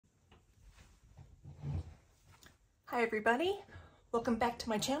Hi everybody, welcome back to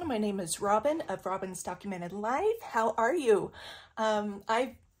my channel. My name is Robin of Robin's Documented Life. How are you?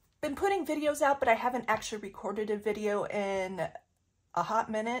 I've been putting videos out, but I haven't actually recorded a video in a hot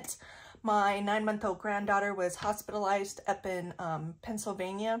minute. My 9-month-old granddaughter was hospitalized up in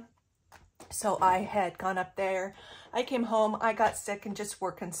Pennsylvania, so I had gone up there. I came home, I got sick and just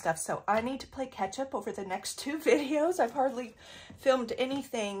working stuff, so I need to play catch up over the next 2 videos. I've hardly filmed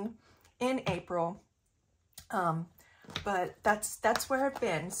anything in April. But that's where I've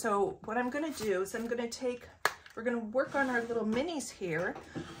been. So what I'm going to do is we're going to work on our little minis here.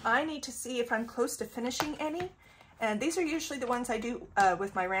 I need to see if I'm close to finishing any. And these are usually the ones I do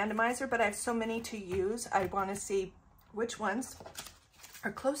with my randomizer, but I have so many to use. I want to see which ones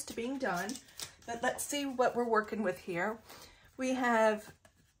are close to being done. But let's see what we're working with here. We have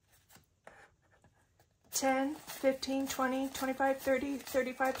 10, 15, 20, 25, 30,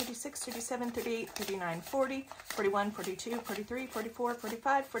 35, 36, 37, 38, 39, 40, 41, 42, 43, 44,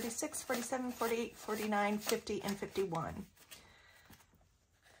 45, 46, 47, 48, 49, 50, and 51.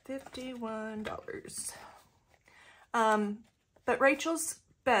 $51. But Rachel's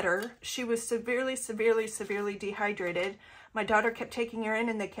better. She was severely dehydrated. My daughter kept taking her in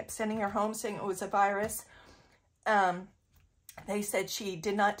and they kept sending her home saying it was a virus. They said she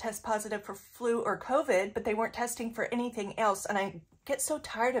did not test positive for flu or COVID, but they weren't testing for anything else. And I get so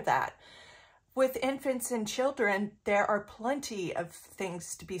tired of that. With infants and children, there are plenty of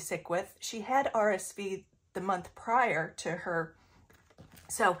things to be sick with. She had RSV the month prior to her.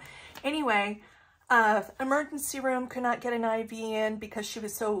 So anyway, emergency room, could not get an IV in because she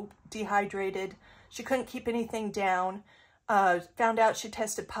was so dehydrated. She couldn't keep anything down. Found out she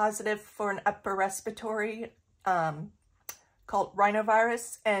tested positive for an upper respiratory called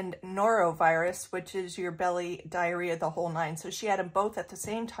rhinovirus and norovirus, which is your belly, diarrhea, the whole 9. So she had them both at the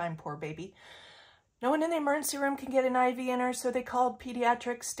same time, poor baby. No one in the emergency room can get an IV in her, so they called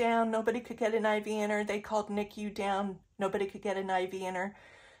pediatrics down. Nobody could get an IV in her. They called NICU down. Nobody could get an IV in her.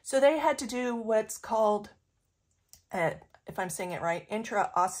 So they had to do what's called, if I'm saying it right,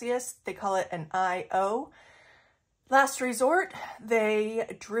 intraosseous. They call it an IO. Last resort,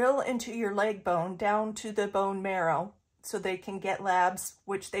 they drill into your leg bone down to the bone marrow, so they can get labs,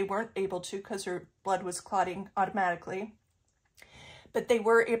 which they weren't able to because her blood was clotting automatically. But they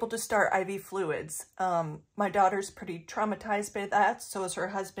were able to start IV fluids. My daughter's pretty traumatized by that, so is her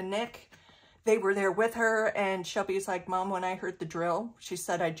husband, Nick. They were there with her, and Shelby's like, Mom, when I heard the drill, she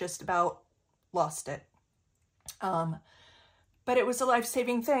said I just about lost it. But it was a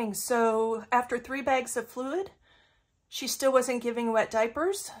life-saving thing. So after 3 bags of fluid, she still wasn't giving wet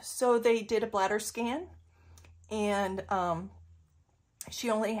diapers, so they did a bladder scan. And she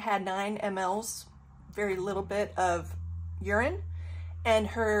only had 9 mLs, very little bit of urine. And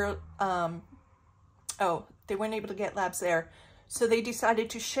her, they weren't able to get labs there. So they decided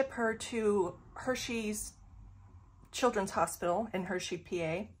to ship her to Hershey's Children's Hospital in Hershey,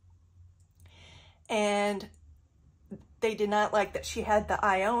 PA. And they did not like that she had the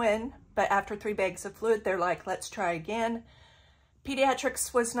IO in, but after 3 bags of fluid, they're like, let's try again.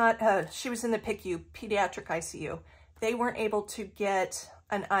 Pediatrics was not, she was in the PICU, pediatric ICU. They weren't able to get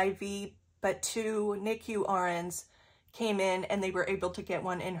an IV, but 2 NICU RNs came in and they were able to get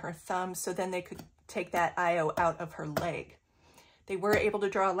one in her thumb, so then they could take that IO out of her leg. They were able to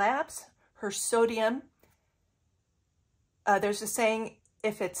draw labs. Her sodium, there's a saying,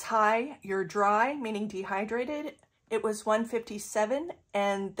 if it's high, you're dry, meaning dehydrated. It was 157,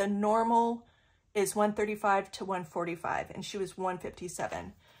 and the normal is 135 to 145, and she was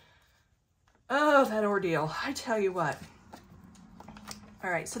 157. Oh, that ordeal. I tell you what.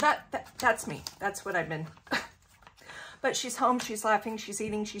 All right, so that's me. That's what I've been. But she's home, she's laughing, she's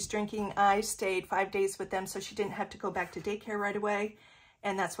eating, she's drinking. I stayed 5 days with them so she didn't have to go back to daycare right away,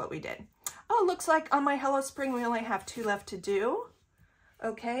 and that's what we did. Oh, looks like on my Hello Spring, we only have 2 left to do.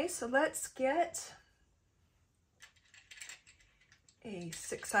 Okay, so let's get a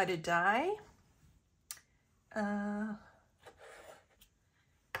 6-sided die.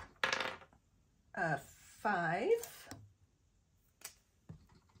 5,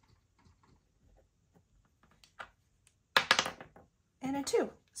 and a 2.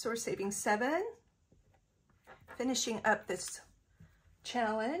 So we're saving 7, finishing up this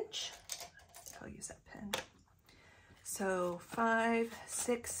challenge. I'll use that pen. So 5,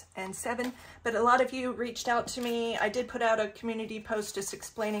 6, and 7. But a lot of you reached out to me. I did put out a community post just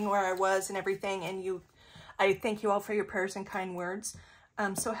explaining where I was and everything, and I thank you all for your prayers and kind words.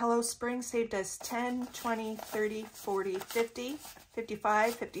 So Hello Spring saved us 10, 20, 30, 40, 50,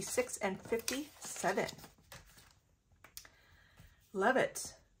 55, 56, and 57. Love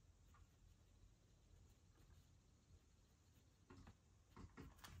it.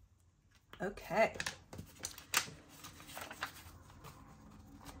 Okay.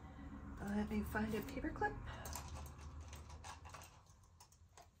 Let me find a paper clip.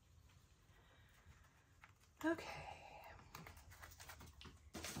 Okay.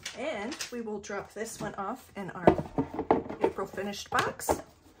 And we will drop this one off in our April finished box.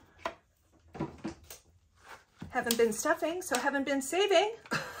 Haven't been stuffing, so haven't been saving.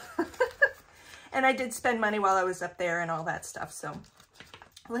 And I did spend money while I was up there and all that stuff, so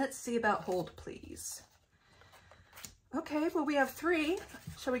let's see about hold, please. Okay, well, we have 3.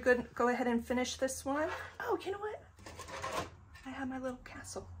 Shall we go ahead and finish this one? Oh, you know what? I have my little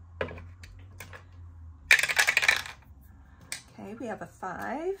castle. Okay, we have a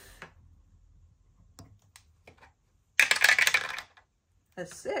 5, a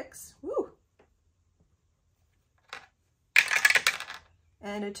 6, woo,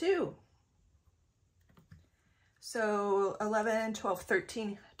 and a 2. So $11,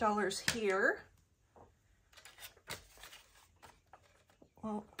 $12, $13 here.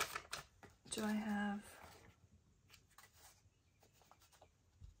 Well, do I have,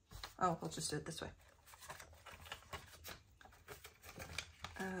 oh, we'll just do it this way.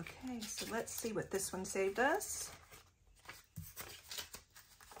 Okay, so let's see what this one saved us.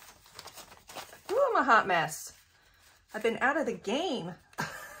 Ooh, I'm a hot mess. I've been out of the game,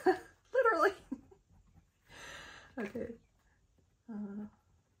 literally. Okay.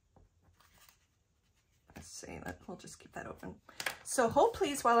 Let's see, we'll just keep that open. So hold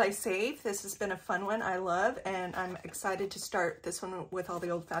please while I save. This has been a fun one I love, and I'm excited to start this one with all the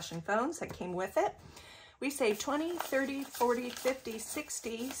old-fashioned phones that came with it. We saved 20, 30, 40, 50,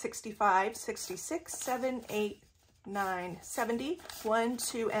 60, 65, 66, 7, 8, 9, 70, 1,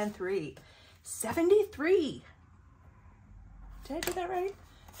 2, and 3. 73. Did I do that right?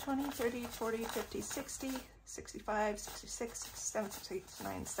 20, 30, 40, 50, 60, 65, 66, 67, 68,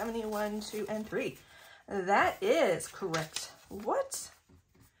 69, 70, 1, 2, and 3. That is correct. What?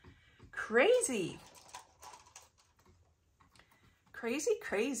 Crazy. Crazy,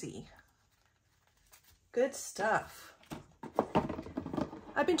 crazy. Good stuff.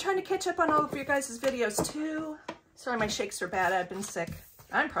 I've been trying to catch up on all of your guys' videos too. Sorry, my shakes are bad. I've been sick.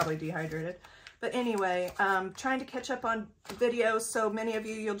 I'm probably dehydrated. But anyway, trying to catch up on videos. So many of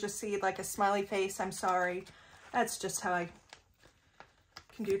you, you'll just see like a smiley face. I'm sorry. That's just how I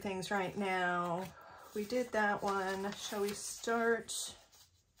can do things right now. We did that one. Shall we start?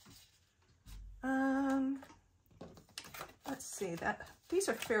 Let's see. These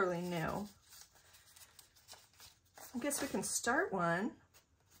are fairly new. I guess we can start one.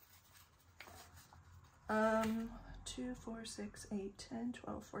 2, 4, 6, 8, 10,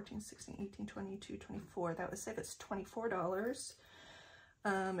 12, 14, 16, 18, 22, 24. That would save us $24.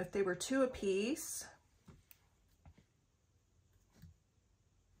 If they were 2 apiece.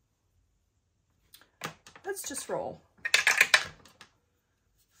 Let's just roll.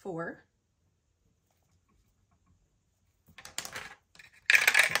 4.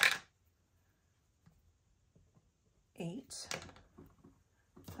 8.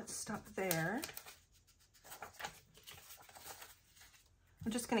 Let's stop there.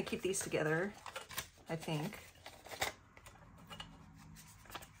 I'm just going to keep these together, I think.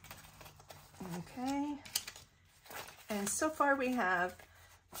 Okay. And so far we have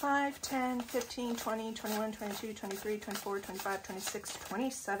 5, 10, 15, 20, 21, 22, 23, 24, 25, 26,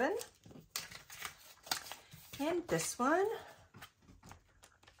 27. And this one.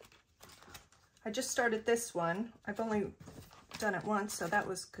 I just started this one. I've only done it once, so that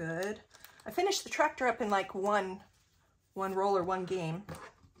was good. I finished the tractor up in like one roll or one game.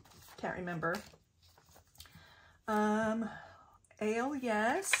 Can't remember. Ale,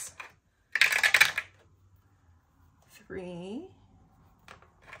 yes. 3,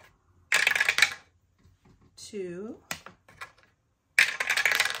 2,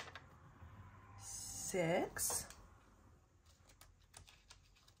 6.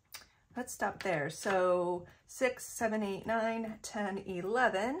 Let's stop there. So 6, 7, 8, 9, 10,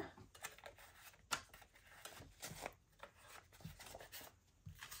 11.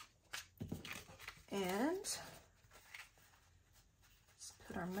 And let's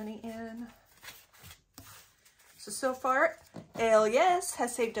put our money in. So far, Ale Yes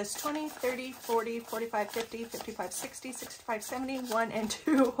has saved us 20, 30, 40, 45, 50, 55, 60, 65, 70, 1, and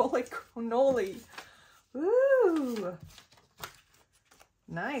 2. Holy cannoli. Woo!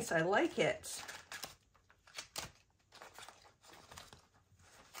 Nice, I like it.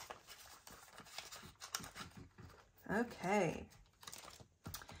 Okay.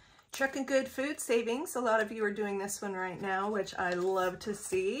 Truckin' Good Food Savings. A lot of you are doing this one right now, which I love to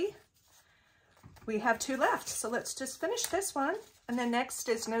see. We have 2 left, so let's just finish this one. And then next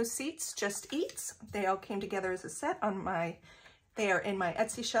is No Seats, Just Eats. They all came together as a set on they are in my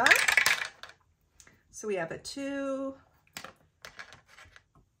Etsy shop. So we have a 2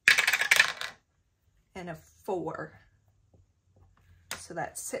 and a 4. So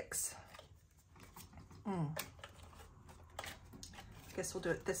that's 6. I guess we'll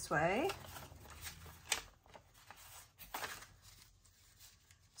do it this way.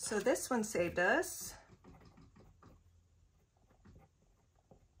 So this one saved us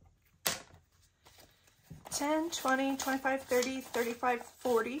 $10, $20, $25, $30, $35,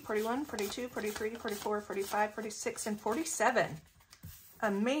 $40, $41, $42, $43, $44, $45, $46, and $47.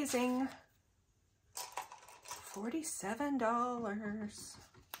 Amazing. $47.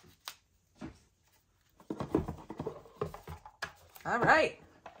 All right,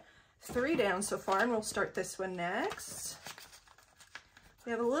 3 down so far, and we'll start this one next.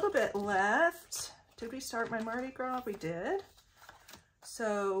 We have a little bit left. Did we start my Mardi Gras? We did.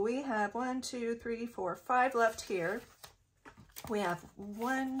 So we have 1, 2, 3, 4, 5 left here. We have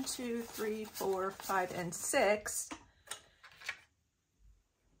 1, 2, 3, 4, 5, and 6.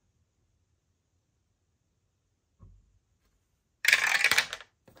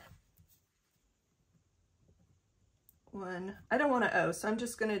 I don't want to O, so I'm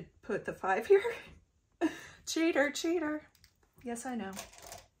just going to put the 5 here. Cheater, cheater. Yes, I know.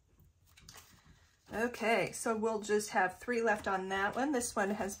 Okay, so we'll just have 3 left on that one. This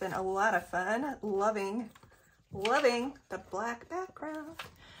one has been a lot of fun. Loving the black background.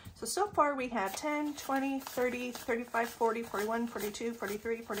 So far we have 10, 20, 30, 35, 40, 41, 42,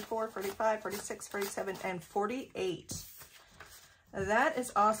 43, 44, 45, 46, 47, and 48. That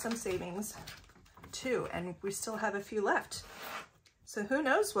is awesome savings too, and we still have a few left. So who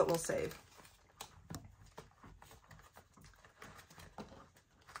knows what we'll save.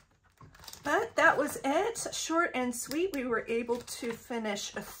 But that was it, short and sweet. We were able to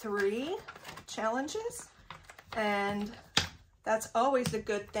finish 3 challenges, and that's always a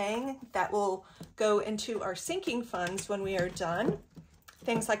good thing. That will go into our sinking funds when we are done.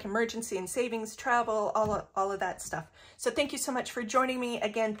 Things like emergency and savings, travel, all of that stuff. So thank you so much for joining me.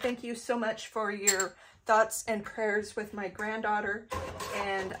 Again, thank you so much for your thoughts and prayers with my granddaughter.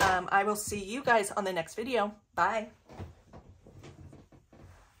 And I will see you guys on the next video. Bye.